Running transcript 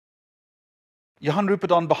Johann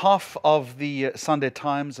Rupert, on behalf of the Sunday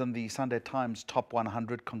Times and the Sunday Times Top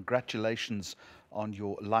 100, congratulations on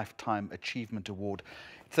your Lifetime Achievement Award.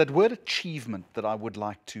 It's that word achievement that I would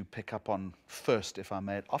like to pick up on first, if I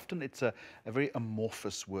may. Often it's a very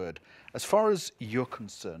amorphous word. As far as you're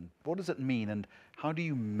concerned, what does it mean and how do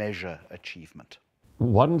you measure achievement?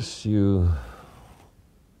 Once you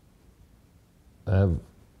have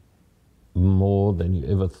more than you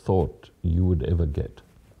ever thought you would ever get,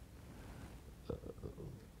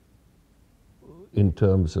 in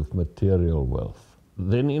terms of material wealth,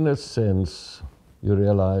 then in a sense you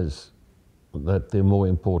realize that there are more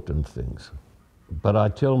important things. But I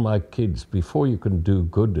tell my kids, before you can do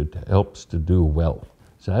good, it helps to do well.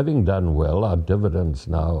 So having done well, our dividends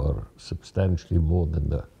now are substantially more than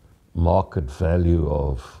the market value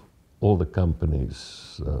of all the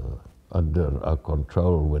companies under our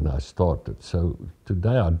control when I started. So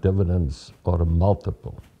today our dividends are a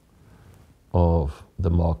multiple of the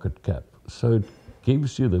market cap. So it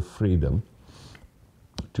gives you the freedom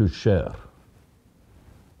to share.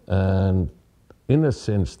 And in a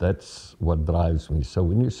sense, that's what drives me. So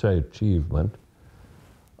when you say achievement,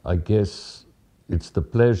 I guess it's the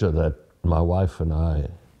pleasure that my wife and I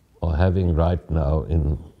are having right now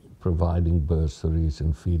in providing bursaries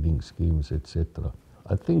and feeding schemes, etc.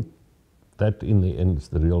 I think that in the end is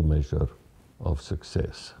the real measure of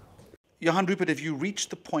success. Johann Rupert, have you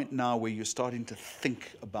reached the point now where you're starting to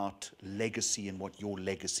think about legacy and what your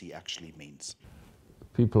legacy actually means?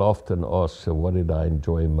 People often ask, so what did I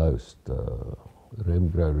enjoy most?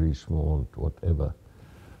 Remgro, Richemont, whatever.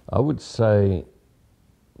 I would say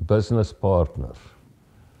business partners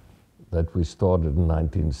that we started in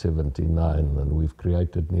 1979, and we've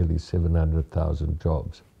created nearly 700,000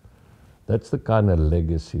 jobs. That's the kind of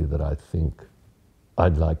legacy that I think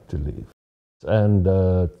I'd like to leave.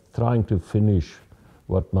 And trying to finish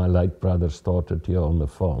what my late brother started here on the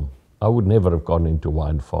farm. I would never have gone into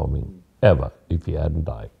wine farming, ever, if he hadn't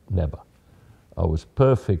died, never. I was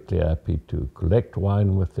perfectly happy to collect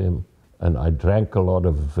wine with him, and I drank a lot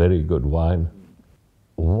of very good wine.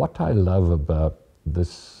 What I love about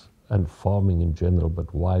this, and farming in general,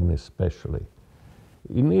 but wine especially,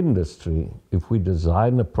 in industry, if we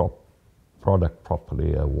design a product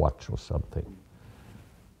properly, a watch or something,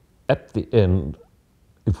 at the end,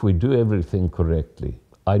 if we do everything correctly,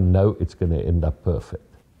 I know it's going to end up perfect.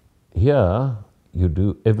 Here, you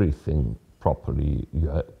do everything properly.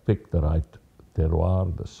 You pick the right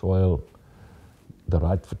terroir, the soil, the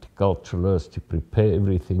right viticulturist, you prepare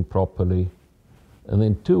everything properly. And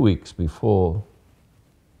then 2 weeks before,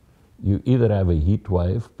 you either have a heat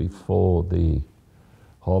wave before the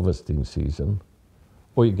harvesting season,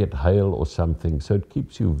 or you get hail or something. So it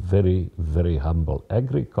keeps you very, very humble.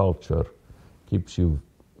 Agriculture keeps you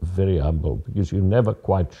very humble because you're never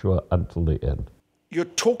quite sure until the end. You're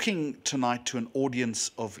talking tonight to an audience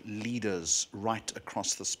of leaders right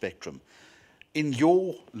across the spectrum. In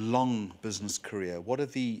your long business career, what are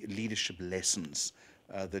the leadership lessons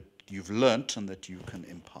that you've learnt and that you can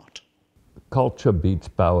impart? Culture beats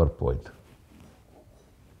PowerPoint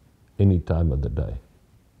any time of the day.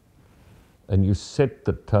 And you set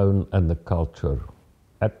the tone and the culture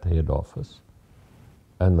at the head office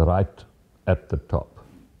and right at the top.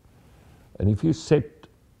 And if you set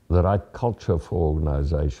the right culture for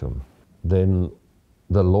organization, then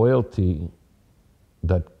the loyalty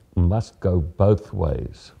that must go both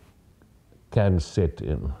ways can set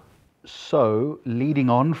in. So, leading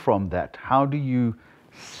on from that, how do you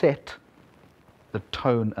set the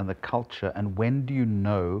tone and the culture, and when do you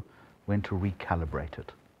know when to recalibrate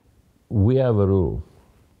it? We have a rule.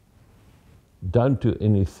 Don't do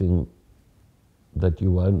anything that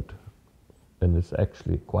you won't, and it's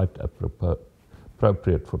actually quite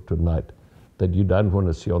appropriate for tonight, that you don't want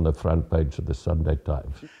to see on the front page of the Sunday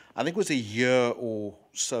Times. I think it was a year or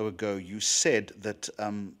so ago you said that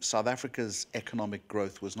South Africa's economic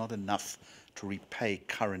growth was not enough to repay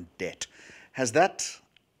current debt. Has that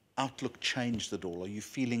outlook changed at all? Are you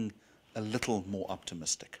feeling a little more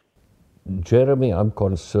optimistic? Jeremy, I'm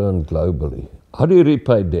concerned globally. How do you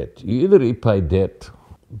repay debt? You either repay debt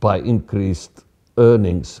by increased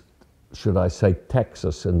earnings, should I say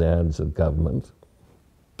taxes in the hands of government,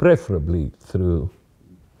 preferably through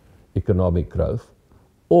economic growth,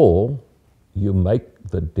 or you make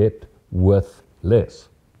the debt worth less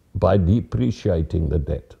by depreciating the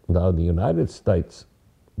debt. Now, in the United States,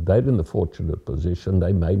 they're in the fortunate position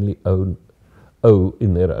they mainly owe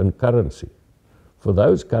in their own currency. For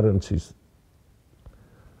those currencies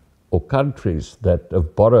or countries that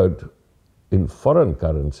have borrowed in foreign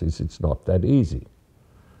currencies, it's not that easy.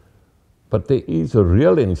 But there is a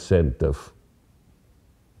real incentive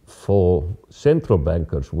for central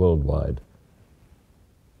bankers worldwide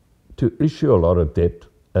to issue a lot of debt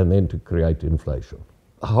and then to create inflation.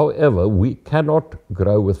 However, we cannot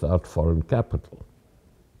grow without foreign capital.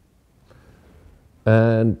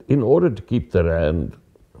 And in order to keep the rand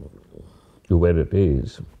to where it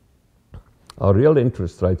is, our real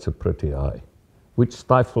interest rates are pretty high, which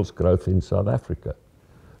stifles growth in South Africa.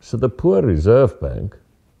 So the poor Reserve Bank,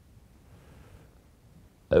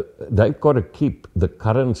 they've got to keep the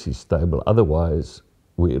currency stable, otherwise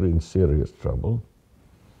we're in serious trouble.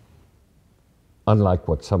 Unlike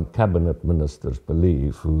what some cabinet ministers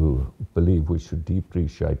believe, who believe we should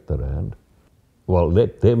depreciate the rand. Well,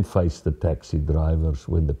 let them face the taxi drivers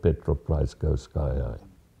when the petrol price goes sky high.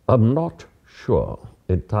 I'm not sure,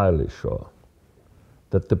 entirely sure,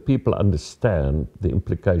 that the people understand the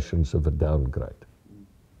implications of a downgrade.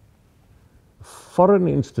 Foreign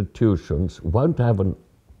institutions won't have an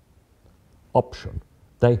option.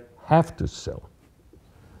 They have to sell.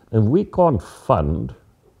 And we can't fund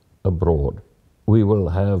abroad. We will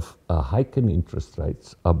have a hike in interest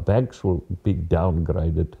rates. Our banks will be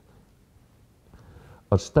downgraded.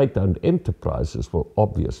 Our state-owned enterprises will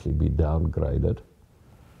obviously be downgraded.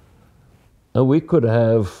 And we could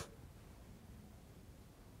have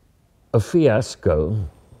a fiasco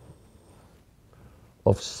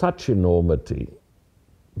of such enormity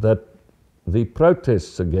that the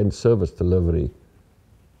protests against service delivery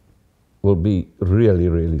will be really,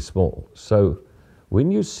 really small. So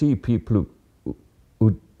when you see people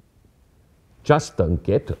who just don't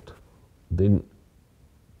get it, then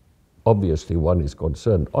obviously one is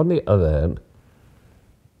concerned. On the other hand,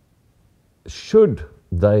 should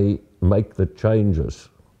they make the changes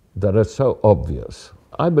that are so obvious,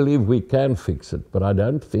 I believe we can fix it, but I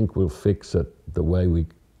don't think we'll fix it the way we're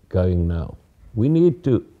going now. We need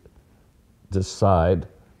to decide,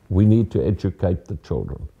 we need to educate the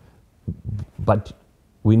children, but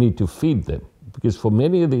we need to feed them. Because for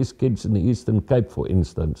many of these kids in the Eastern Cape, for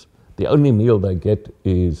instance, the only meal they get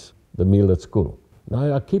is the meal at school.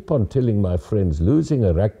 Now, I keep on telling my friends, losing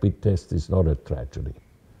a rugby test is not a tragedy.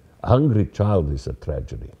 A hungry child is a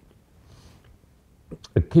tragedy.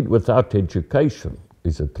 A kid without education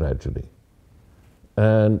is a tragedy.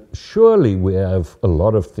 And surely we have a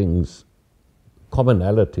lot of things,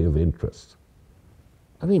 commonality of interest.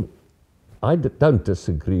 I mean, I don't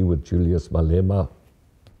disagree with Julius Malema.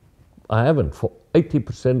 I haven't for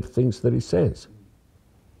 80% of things that he says.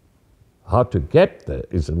 How to get there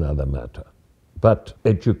is another matter. But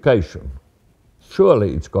education,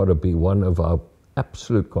 surely it's got to be one of our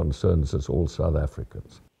absolute concerns as all South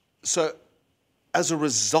Africans. So as a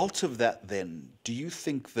result of that then, do you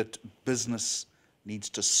think that business needs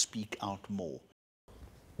to speak out more?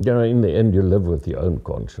 You know, in the end, you live with your own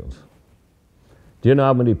conscience. Do you know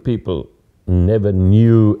how many people never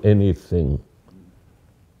knew anything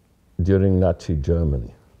during Nazi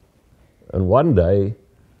Germany? And one day,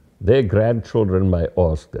 their grandchildren may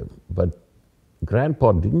ask them, but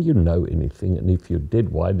Grandpa, didn't you know anything? And if you did,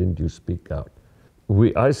 why didn't you speak out?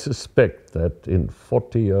 I suspect that in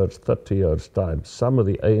 40 years, 30 years' time, some of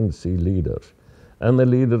the ANC leaders and the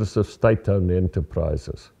leaders of state-owned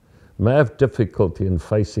enterprises may have difficulty in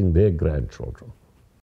facing their grandchildren.